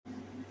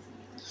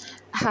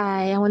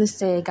Hi, I want to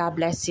say God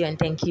bless you and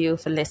thank you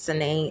for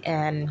listening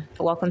and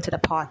welcome to the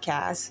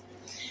podcast.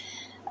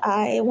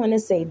 I want to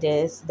say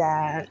this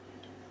that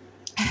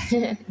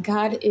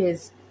God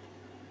is,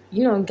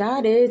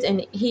 God is,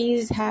 and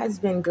He has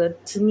been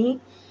good to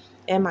me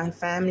and my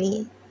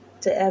family,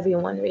 to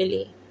everyone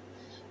really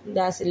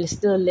that's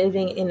still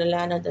living in the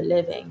land of the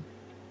living.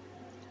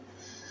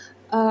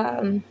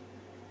 Um,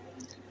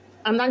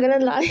 I'm not going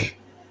to lie,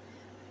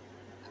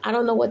 I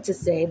don't know what to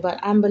say, but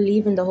I'm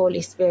believing the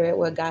Holy Spirit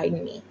will guide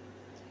me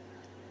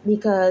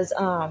because,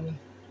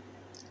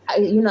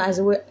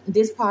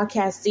 this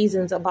podcast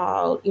season's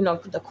about,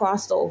 the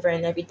crossover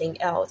and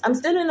everything else. I'm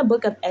still in the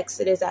book of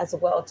Exodus as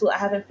well, too. I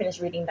haven't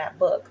finished reading that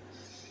book,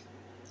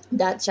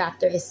 that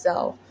chapter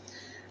itself.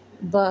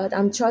 But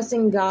I'm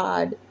trusting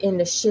God in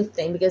the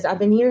shifting because I've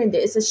been hearing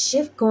this. It's a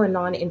shift going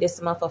on in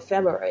this month of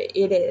February.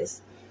 It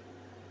is.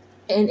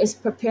 And it's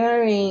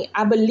preparing,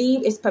 I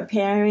believe it's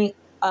preparing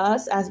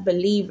us as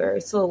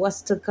believers. So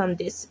what's to come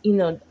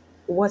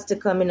what's to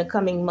come in the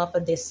coming month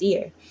of this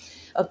year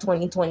of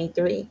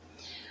 2023.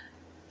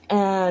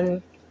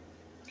 And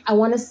I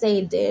want to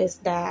say this,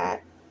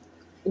 that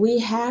we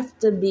have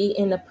to be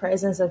in the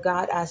presence of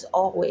God as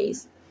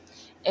always.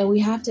 And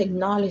we have to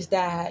acknowledge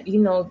that,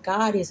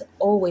 God is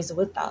always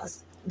with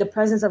us. The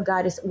presence of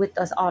God is with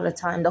us all the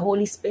time. The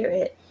Holy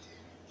Spirit,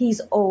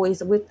 He's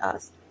always with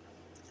us.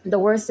 The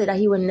word said that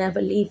He will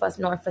never leave us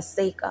nor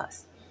forsake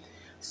us.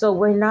 So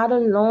we're not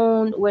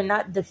alone. We're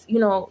not, if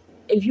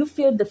you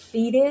feel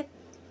defeated,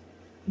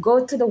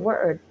 go to the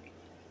Word.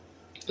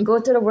 Go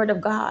to the Word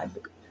of God.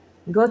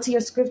 Go to your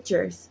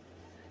scriptures.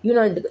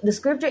 The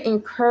scripture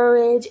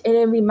encourage and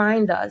it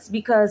remind us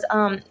because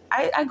I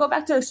go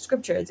back to the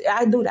scriptures.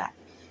 I do that.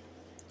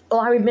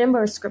 I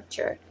remember a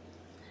scripture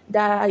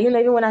that,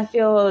 even when I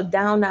feel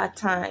down at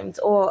times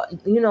or,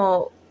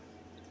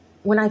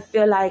 when I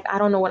feel like I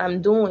don't know what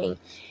I'm doing,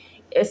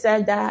 it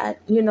said that,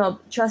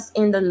 trust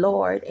in the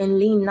Lord and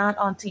lean not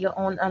onto your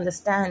own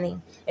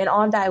understanding. In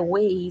all thy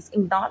ways,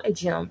 acknowledge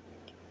Him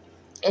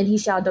and He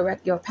shall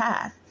direct your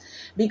path.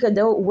 Because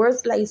the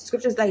words like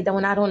scriptures like that,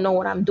 when I don't know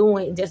what I'm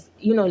doing, just,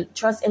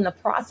 trust in the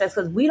process,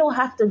 because we don't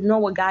have to know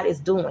what God is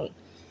doing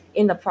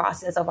in the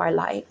process of our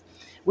life.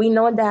 We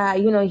know that,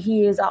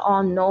 He is an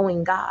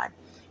all-knowing God.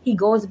 He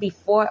goes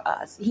before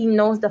us. He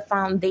knows the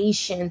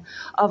foundation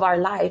of our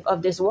life,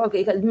 of this world.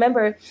 Because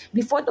remember,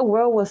 before the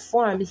world was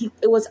formed,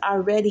 it was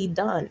already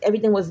done.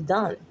 Everything was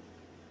done.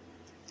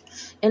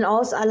 And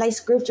also, I like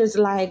scriptures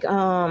like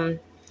Lamentation,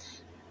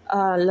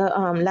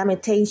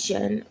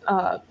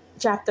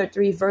 chapter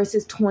 3,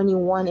 verses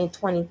 21 and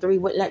 23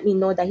 would let me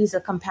know that He's a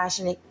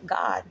compassionate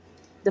God.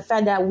 The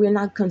fact that we're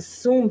not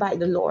consumed by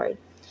the Lord.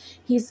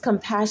 He's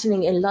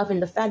compassionate and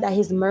loving. The fact that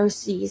His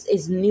mercies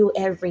is new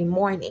every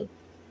morning.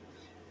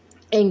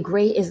 And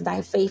great is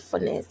thy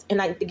faithfulness.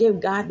 And I give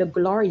God the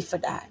glory for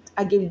that.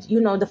 I give,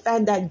 the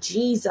fact that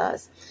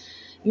Jesus,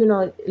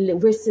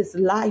 risks His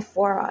life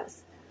for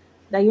us.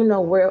 That,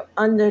 we're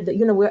under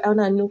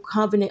a new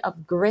covenant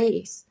of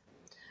grace.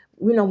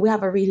 We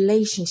have a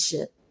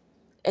relationship.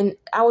 And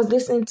I was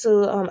listening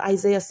to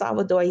Isaiah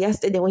Salvador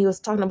yesterday when he was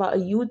talking about a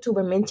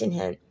YouTuber mentioned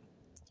him.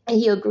 And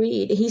he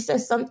agreed. He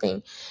said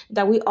something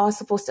that we are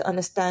supposed to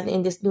understand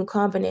in this new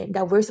covenant,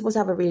 that we're supposed to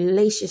have a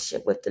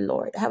relationship with the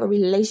Lord, have a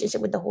relationship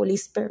with the Holy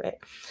Spirit.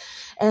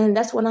 And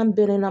that's what I'm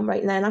building up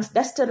right now. And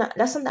that's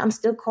something I'm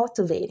still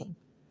cultivating.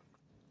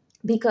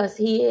 Because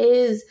He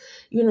is,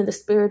 the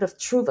Spirit of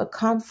truth, a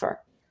comfort.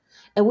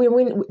 And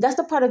that's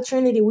the part of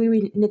Trinity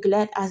we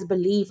neglect as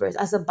believers,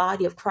 as a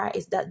body of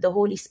Christ, that the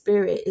Holy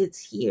Spirit is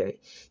here.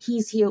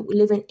 He's here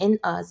living in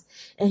us,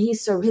 and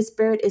His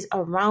Spirit is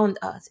around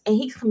us, and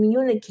He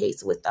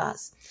communicates with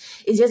us.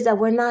 It's just that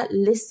we're not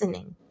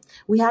listening.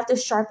 We have to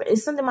sharpen.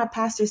 It's something my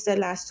pastor said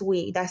last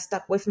week that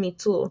stuck with me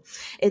too,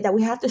 is that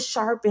we have to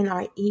sharpen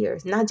our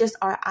ears, not just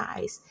our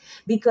eyes.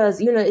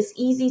 Because, it's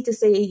easy to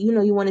say,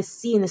 you want to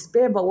see in the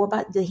spirit, but what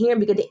about the hearing?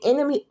 Because the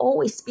enemy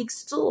always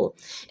speaks too.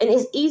 And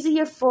it's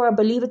easier for a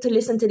believer to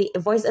listen to the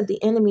voice of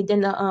the enemy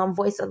than the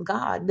voice of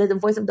God, the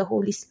voice of the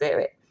Holy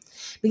Spirit.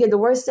 Because the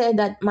word said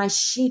that my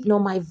sheep know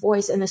my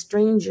voice, and a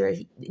stranger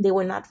they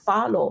will not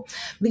follow.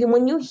 Because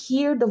when you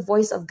hear the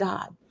voice of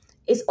God,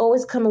 it's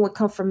always coming with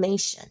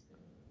confirmation.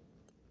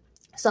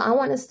 So I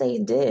want to say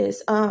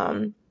this,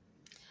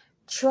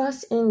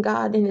 trust in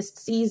God in this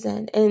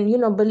season, and,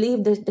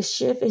 believe that the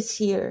shift is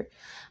here.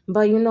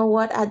 But you know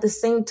what? At the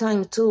same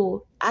time,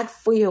 too, ask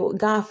for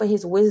God for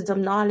His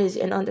wisdom, knowledge,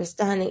 and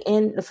understanding,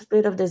 and the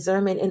spirit of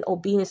discernment and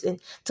obedience, and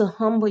to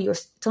humble your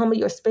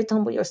spirit, to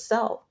humble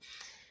yourself,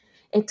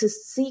 and to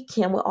seek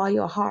Him with all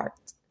your heart.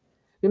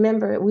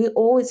 Remember, we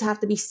always have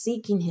to be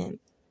seeking Him,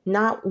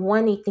 not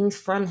wanting things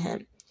from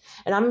Him.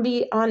 And I'm going to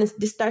be honest,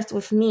 this starts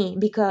with me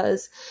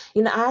because,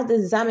 I have to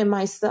examine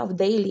myself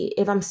daily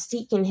if I'm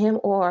seeking Him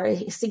or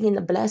seeking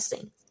the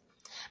blessing.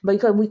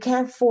 Because we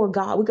can't fool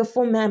God. We can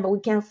fool man, but we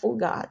can't fool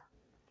God.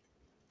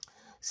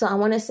 So I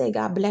want to say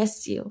God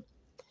bless you.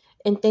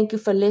 And thank you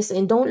for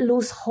listening. Don't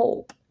lose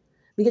hope.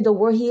 Because the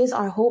word, He is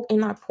our hope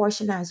and our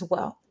portion as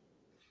well.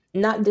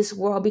 not this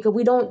world, because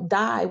we don't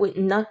die with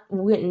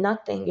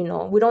nothing, you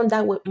know. We don't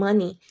die with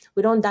money.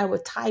 We don't die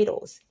with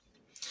titles.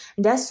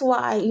 That's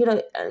why, you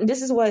know,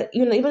 this is what,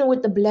 you know, even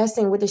with the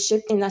blessing, with the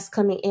shifting that's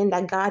coming in,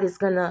 that God is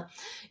gonna,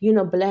 you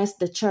know, bless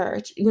the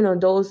church, you know,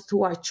 those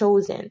who are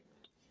chosen,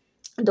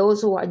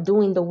 those who are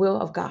doing the will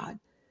of God.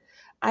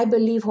 I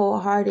believe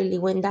wholeheartedly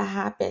when that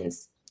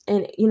happens.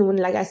 And, you know, when,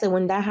 like I said,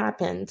 when that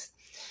happens,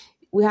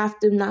 we have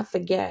to not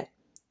forget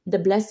the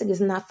blessing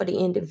is not for the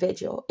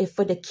individual, it's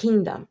for the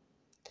kingdom.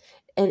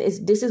 And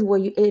this is where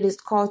it is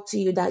called to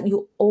you that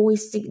you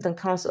always seek the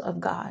counsel of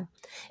God.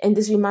 And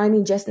this reminds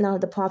me just now,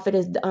 the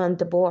prophetess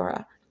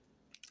Deborah,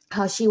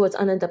 how she was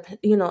under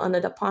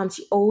the palm,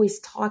 she always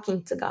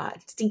talking to God,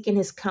 seeking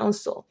his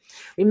counsel.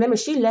 Remember,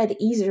 she led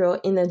Israel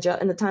in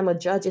the time of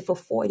Judges for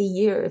 40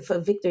 years, for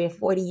victory. In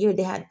 40 years,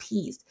 they had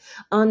peace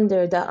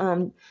under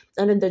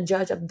the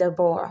judge of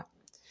Deborah.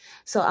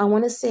 So I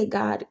want to say,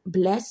 God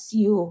bless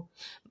you.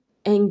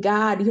 And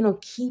God, you know,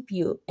 keep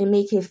you and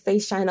make his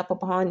face shine up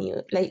upon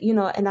you. Like, you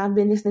know, and I've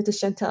been listening to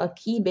Chantel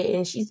Akibe,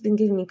 and she's been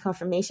giving me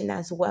confirmation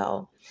as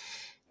well.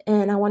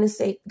 And I want to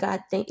say,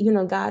 God,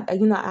 God,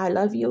 I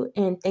love you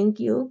and thank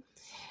you.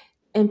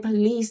 And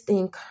please stay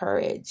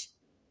encouraged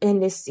in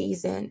this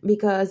season,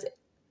 because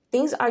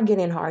things are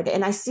getting harder.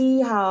 And I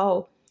see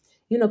how,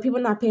 you know, people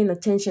not paying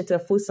attention to the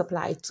food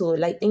supply too.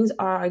 Like, things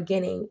are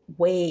getting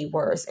way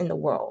worse in the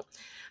world.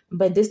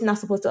 But this is not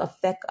supposed to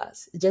affect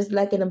us. Just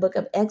like in the book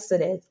of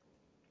Exodus,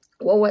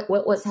 what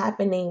was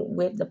happening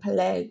with the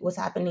plague was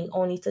happening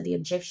only to the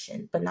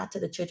Egyptian, but not to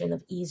the children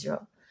of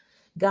Israel.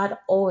 God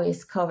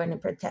always covered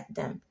and protect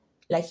them,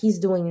 like he's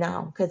doing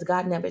now, because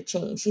God never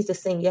changed. He's the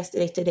same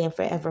yesterday, today, and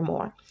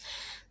forevermore.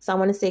 So I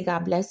want to say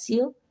God bless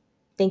you.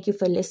 Thank you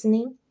for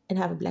listening, and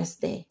have a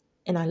blessed day.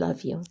 And I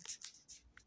love you.